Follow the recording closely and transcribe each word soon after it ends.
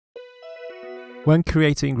When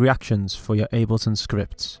creating reactions for your Ableton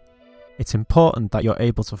scripts, it's important that you're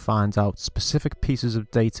able to find out specific pieces of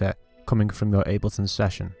data coming from your Ableton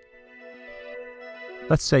session.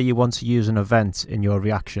 Let's say you want to use an event in your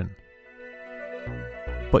reaction,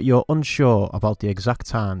 but you're unsure about the exact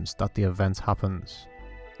times that the event happens.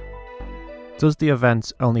 Does the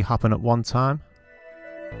event only happen at one time?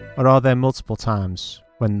 Or are there multiple times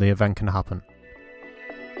when the event can happen?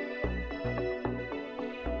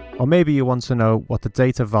 Or maybe you want to know what the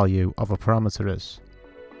data value of a parameter is.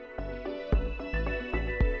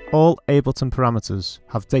 All Ableton parameters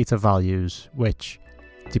have data values which,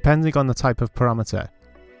 depending on the type of parameter,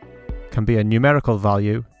 can be a numerical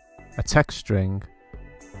value, a text string,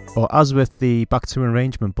 or as with the Back to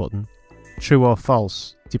Arrangement button, true or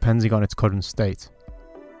false depending on its current state.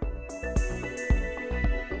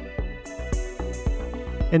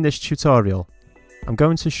 In this tutorial, I'm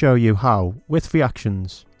going to show you how, with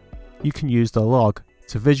reactions, you can use the log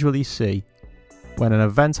to visually see when an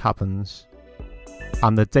event happens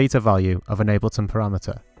and the data value of an Ableton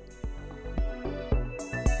parameter.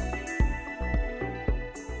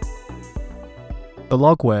 The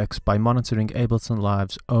log works by monitoring Ableton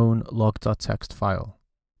Live's own log.txt file.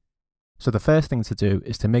 So the first thing to do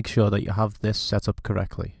is to make sure that you have this set up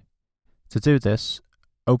correctly. To do this,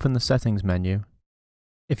 open the Settings menu.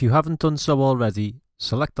 If you haven't done so already,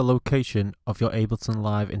 select the location of your Ableton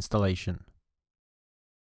Live installation.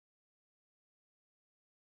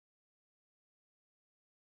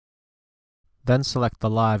 Then select the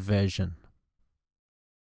live version.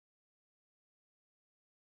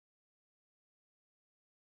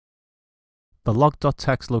 The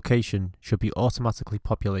log.txt location should be automatically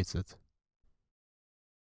populated.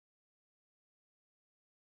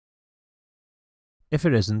 If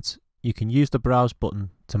it isn't, you can use the Browse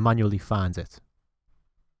button to manually find it.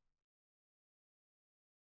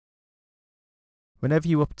 Whenever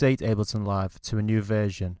you update Ableton Live to a new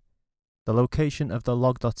version, the location of the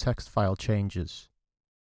log.txt file changes.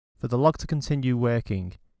 For the log to continue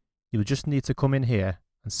working, you'll just need to come in here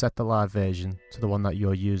and set the live version to the one that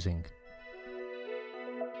you're using.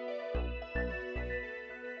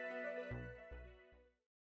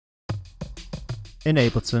 In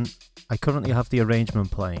Ableton, I currently have the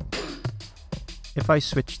arrangement playing. If I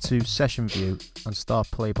switch to Session View and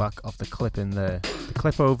start playback of the clip in there, the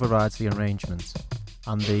clip overrides the arrangement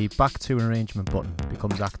and the Back to Arrangement button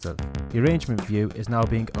becomes active. The arrangement view is now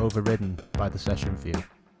being overridden by the Session View.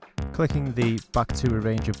 Clicking the Back to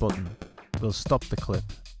Arranger button will stop the clip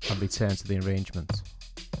and return to the arrangement.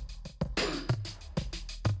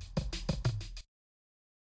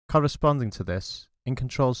 Corresponding to this, in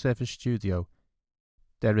Control Surface Studio,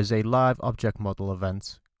 there is a live object model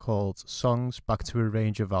event called Songs Back to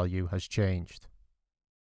Arranger Value has changed.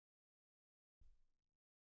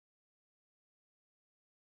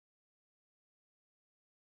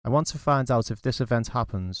 I want to find out if this event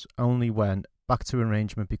happens only when Back to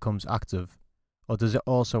Arrangement becomes active, or does it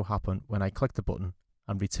also happen when I click the button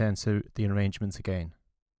and return to the arrangement again.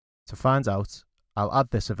 To find out, I'll add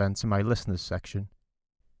this event to my listeners section,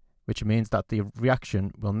 which means that the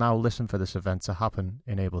reaction will now listen for this event to happen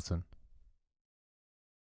in Ableton.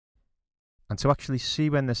 And to actually see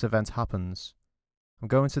when this event happens, I'm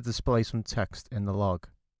going to display some text in the log.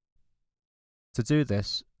 To do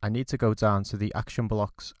this, I need to go down to the Action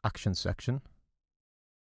Blocks Action section,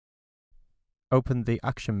 open the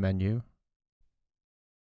Action menu,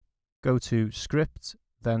 go to Script,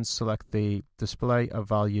 then select the Display a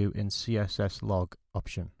Value in CSS Log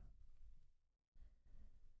option.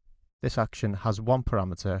 This action has one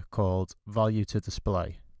parameter called Value to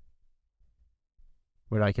Display,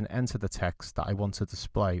 where I can enter the text that I want to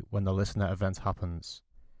display when the listener event happens.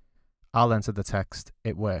 I'll enter the text,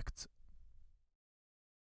 "It worked."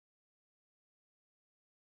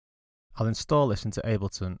 I'll install this into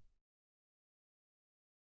Ableton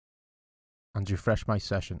and refresh my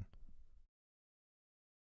session.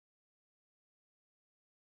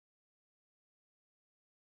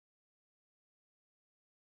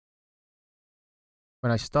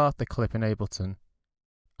 When I start the clip in Ableton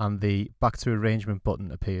and the Back to Arrangement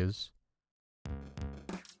button appears,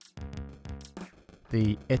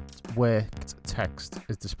 the "It worked" text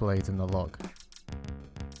is displayed in the log.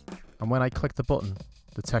 And when I click the button,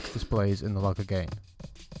 the text displays in the log again.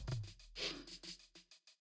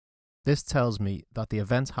 This tells me that the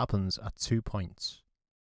event happens at 2 points: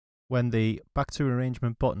 when the Back to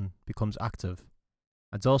Arrangement button becomes active,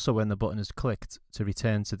 and also when the button is clicked to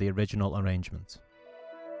return to the original arrangement.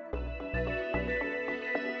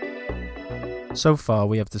 So far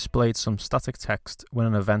we have displayed some static text when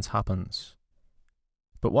an event happens.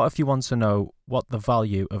 But what if you want to know what the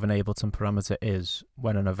value of an Ableton parameter is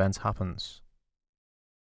when an event happens?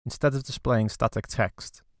 Instead of displaying static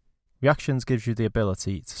text, Reactions gives you the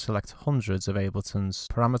ability to select hundreds of Ableton's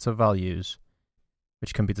parameter values,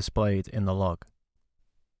 which can be displayed in the log.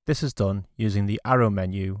 This is done using the arrow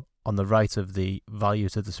menu on the right of the Value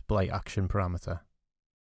to Display action parameter.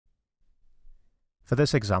 For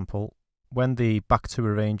this example, when the Back to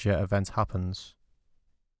Arranger event happens,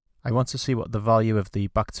 I want to see what the value of the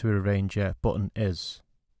Back to Arranger button is.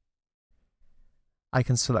 I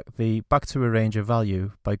can select the Back to Arranger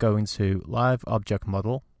value by going to Live Object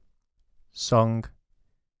Model, Song,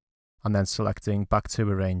 and then selecting Back to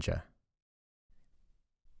Arranger.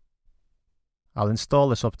 I'll install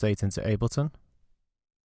this update into Ableton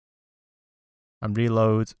and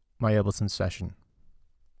reload my Ableton session.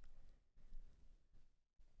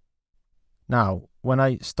 Now, when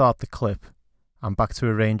I start the clip and Back to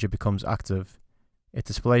Arranger becomes active, it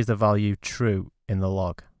displays the value true in the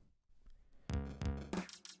log.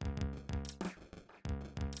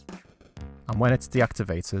 And when it's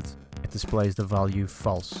deactivated, it displays the value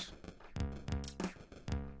false.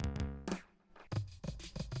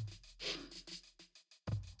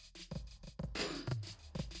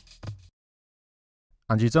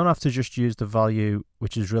 And you don't have to just use the value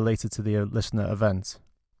which is related to the listener event.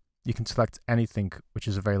 You can select anything which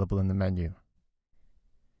is available in the menu.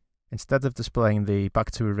 Instead of displaying the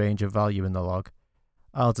Back to Arranger value in the log,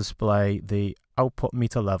 I'll display the output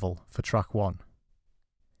meter level for track 1.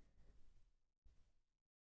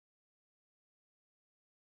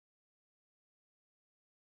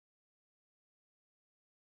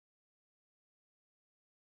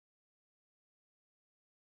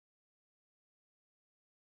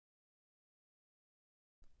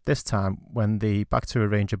 This time, when the Back to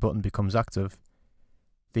Arranger button becomes active,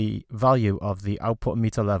 the value of the output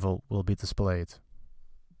meter level will be displayed.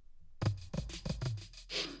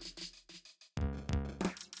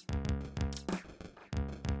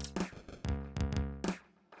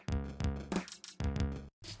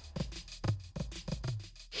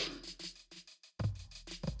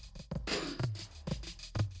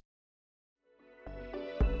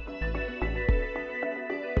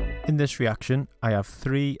 In this reaction, I have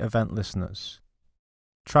 3 event listeners.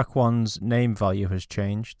 Track 1's name value has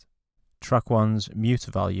changed, Track 1's mute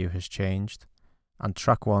value has changed, and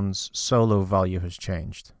Track 1's solo value has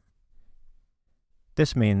changed.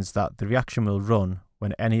 This means that the reaction will run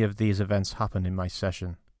when any of these events happen in my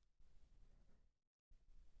session.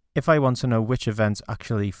 If I want to know which event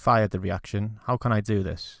actually fired the reaction, how can I do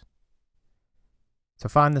this? To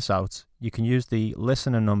find this out, you can use the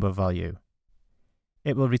listener number value.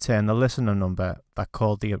 It will return the listener number that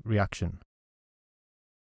called the reaction.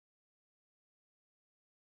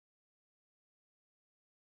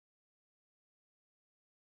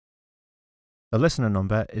 The listener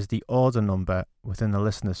number is the order number within the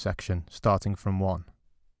listener section, starting from 1.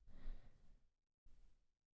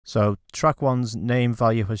 So Track 1's name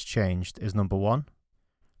value has changed is number 1,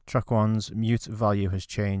 Track 1's mute value has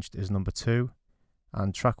changed is number 2,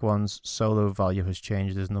 and Track 1's solo value has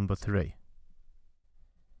changed is number 3.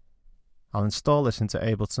 I'll install this into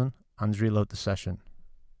Ableton and reload the session.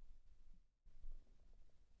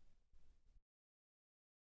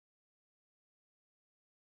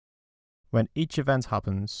 When each event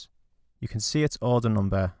happens, you can see its order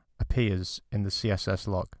number appears in the CSS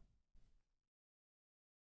log.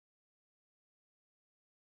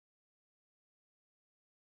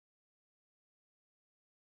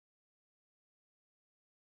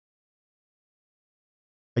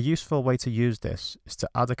 A useful way to use this is to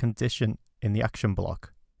add a condition in the action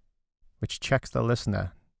block, which checks the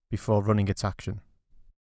listener before running its action.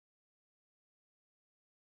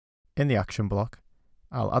 In the action block,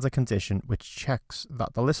 I'll add a condition which checks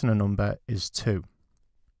that the listener number is 2.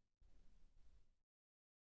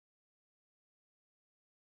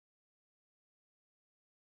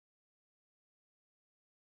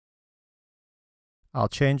 I'll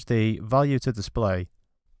change the value to display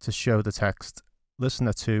to show the text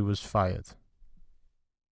Listener 2 was fired.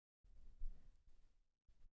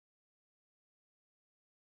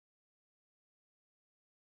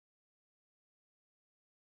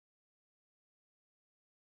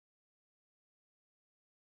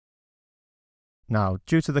 Now,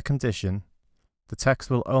 due to the condition, the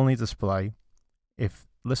text will only display if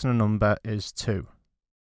listener number is 2.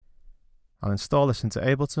 I'll install this into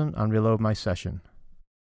Ableton and reload my session.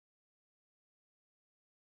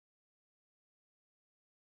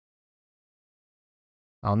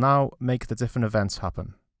 I'll now make the different events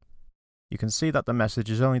happen. You can see that the message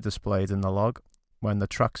is only displayed in the log when the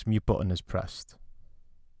track's mute button is pressed.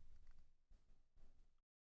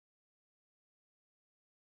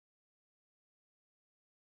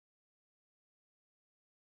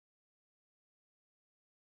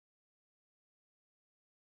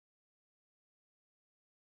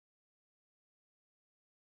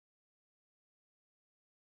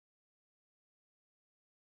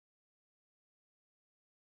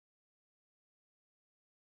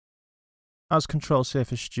 As Control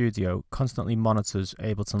Surface Studio constantly monitors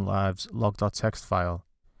Ableton Live's log.txt file,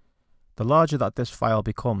 the larger that this file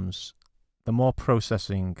becomes, the more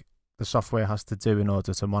processing the software has to do in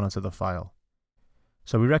order to monitor the file.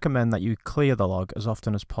 So we recommend that you clear the log as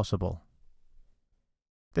often as possible.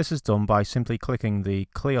 This is done by simply clicking the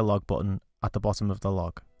Clear Log button at the bottom of the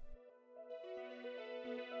log.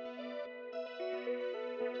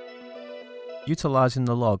 Utilizing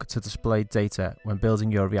the log to display data when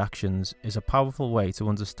building your reactions is a powerful way to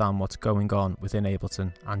understand what's going on within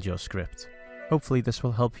Ableton and your script. Hopefully this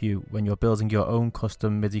will help you when you're building your own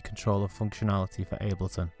custom MIDI controller functionality for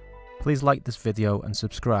Ableton. Please like this video and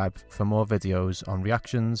subscribe for more videos on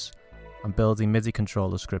reactions and building MIDI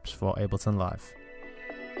controller scripts for Ableton Live.